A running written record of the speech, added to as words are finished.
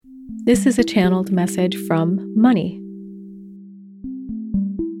This is a channeled message from Money.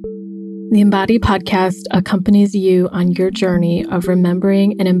 The Embody podcast accompanies you on your journey of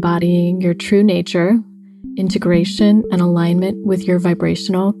remembering and embodying your true nature, integration and alignment with your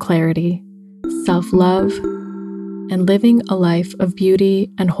vibrational clarity, self-love, and living a life of beauty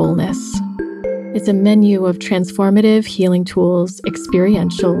and wholeness. It's a menu of transformative healing tools,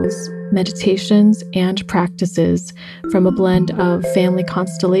 experientials, meditations, and practices from a blend of family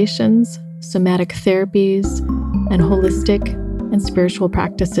constellations, somatic therapies, and holistic and spiritual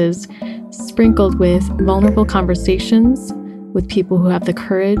practices, sprinkled with vulnerable conversations with people who have the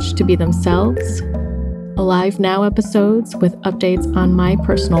courage to be themselves, Alive Now episodes with updates on my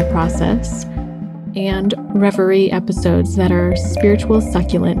personal process, and reverie episodes that are spiritual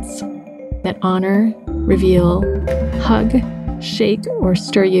succulents that honor, reveal, hug, shake, or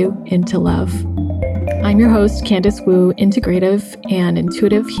stir you into love. I'm your host, Candace Wu, integrative and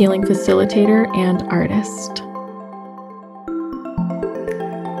intuitive healing facilitator and artist.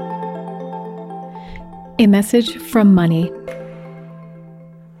 A message from Money.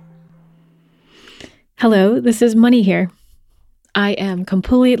 Hello, this is Money here. I am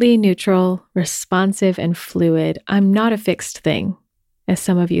completely neutral, responsive, and fluid. I'm not a fixed thing, as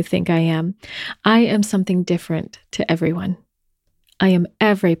some of you think I am. I am something different to everyone. I am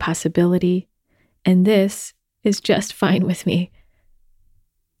every possibility, and this is just fine with me.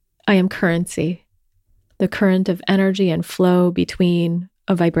 I am currency, the current of energy and flow between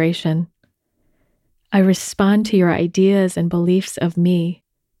a vibration. I respond to your ideas and beliefs of me,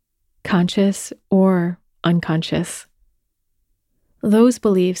 conscious or unconscious. Those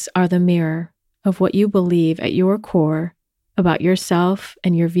beliefs are the mirror of what you believe at your core about yourself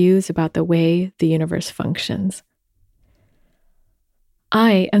and your views about the way the universe functions.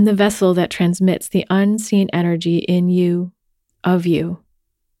 I am the vessel that transmits the unseen energy in you, of you.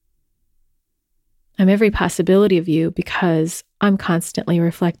 I'm every possibility of you because I'm constantly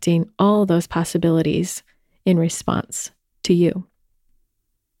reflecting all those possibilities in response to you.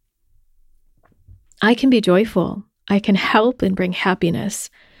 I can be joyful. I can help and bring happiness.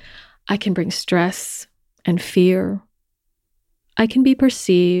 I can bring stress and fear. I can be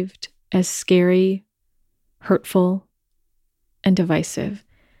perceived as scary, hurtful, and divisive.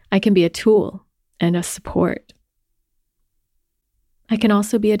 I can be a tool and a support. I can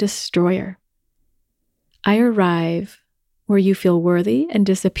also be a destroyer. I arrive where you feel worthy and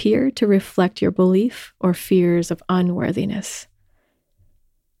disappear to reflect your belief or fears of unworthiness.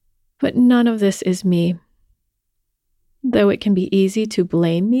 But none of this is me, though it can be easy to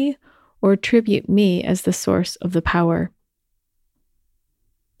blame me or attribute me as the source of the power.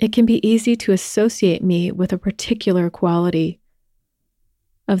 It can be easy to associate me with a particular quality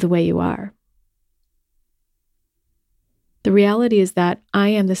of the way you are. The reality is that I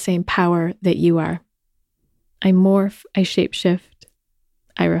am the same power that you are. I morph, I shapeshift,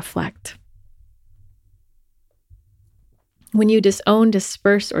 I reflect. When you disown,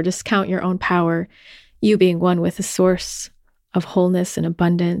 disperse, or discount your own power, you being one with the source of wholeness and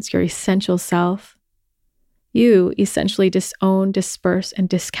abundance, your essential self, you essentially disown, disperse, and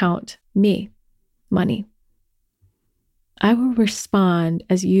discount me, money. I will respond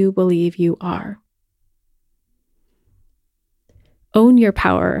as you believe you are. Own your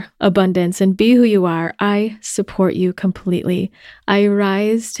power, abundance, and be who you are. I support you completely. I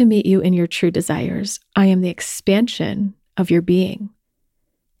rise to meet you in your true desires. I am the expansion of your being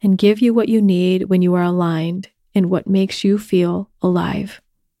and give you what you need when you are aligned in what makes you feel alive.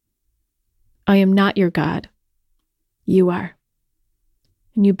 I am not your God. You are.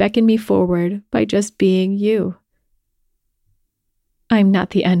 And you beckon me forward by just being you. I'm not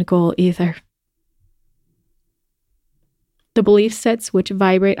the end goal either. The belief sets which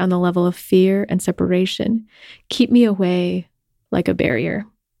vibrate on the level of fear and separation keep me away like a barrier.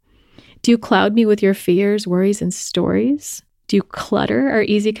 Do you cloud me with your fears, worries, and stories? Do you clutter our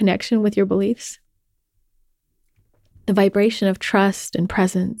easy connection with your beliefs? The vibration of trust and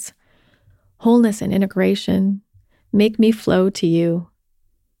presence, wholeness and integration make me flow to you,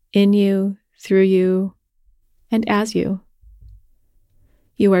 in you, through you, and as you.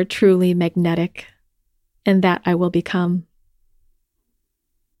 You are truly magnetic, and that I will become.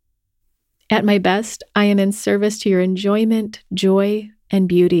 At my best, I am in service to your enjoyment, joy, and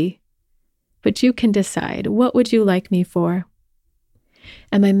beauty. But you can decide, what would you like me for?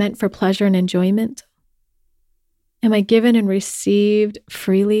 Am I meant for pleasure and enjoyment? Am I given and received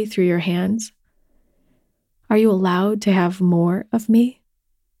freely through your hands? Are you allowed to have more of me?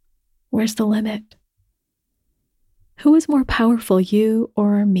 Where's the limit? Who is more powerful, you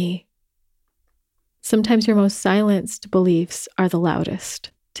or me? Sometimes your most silenced beliefs are the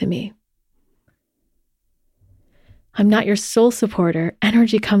loudest. to me. I'm not your sole supporter.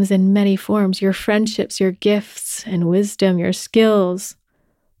 Energy comes in many forms: your friendships, your gifts and wisdom, your skills,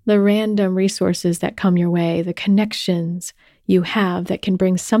 the random resources that come your way, the connections you have that can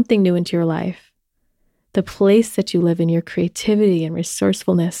bring something new into your life, the place that you live in, your creativity and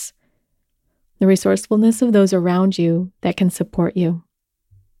resourcefulness, the resourcefulness of those around you that can support you.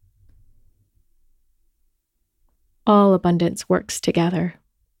 All abundance works together.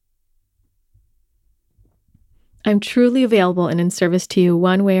 I'm truly available and in service to you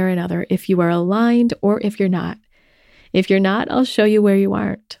one way or another, if you are aligned or if you're not. If you're not, I'll show you where you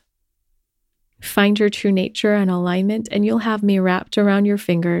aren't. Find your true nature and alignment, and you'll have me wrapped around your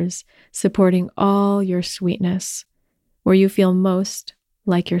fingers, supporting all your sweetness, where you feel most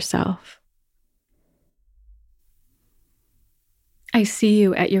like yourself. I see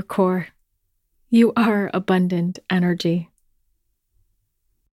you at your core. You are abundant energy.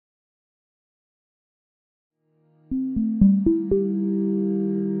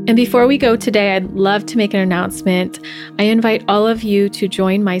 And before we go today, I'd love to make an announcement. I invite all of you to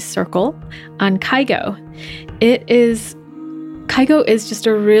join my circle on Kygo. Kygo is just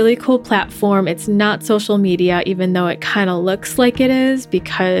a really cool platform. It's not social media, even though it kind of looks like it is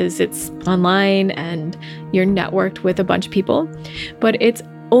because it's online and you're networked with a bunch of people. But it's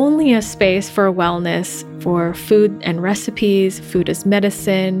only a space for wellness, for food and recipes, food as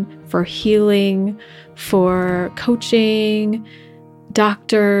medicine, for healing, for coaching,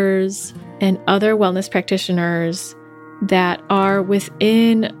 doctors, and other wellness practitioners that are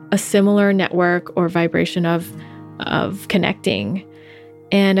within a similar network or vibration of connecting.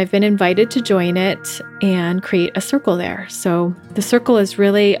 And I've been invited to join it and create a circle there. So the circle is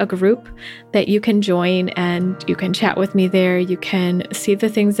really a group that you can join, and you can chat with me there. You can see the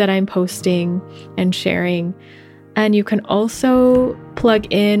things that I'm posting and sharing. And you can also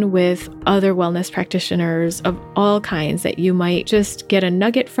plug in with other wellness practitioners of all kinds that you might just get a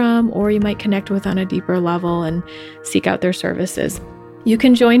nugget from, or you might connect with on a deeper level and seek out their services. You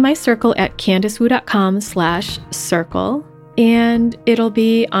can join my circle at CandiceWu.com/circle, and it'll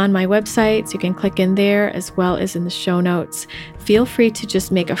be on my website, so you can click in there as well as in the show notes. Feel free to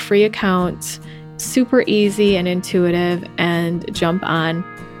just make a free account, super easy and intuitive, and jump on.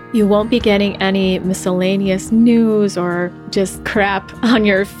 You won't be getting any miscellaneous news or just crap on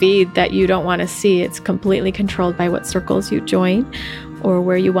your feed that you don't want to see. It's completely controlled by what circles you join or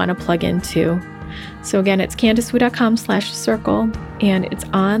where you want to plug into. So again, it's CandiceWu.com/circle, and it's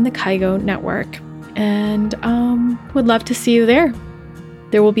on the Kygo network. And would love to see you there.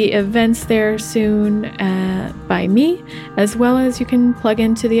 There will be events there soon by me, as well as you can plug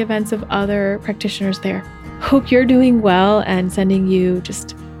into the events of other practitioners there. Hope you're doing well, and sending you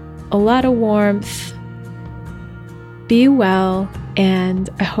just a lot of warmth. Be well, and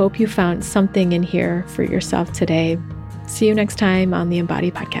I hope you found something in here for yourself today. See you next time on the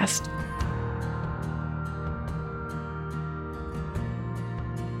Embody Podcast.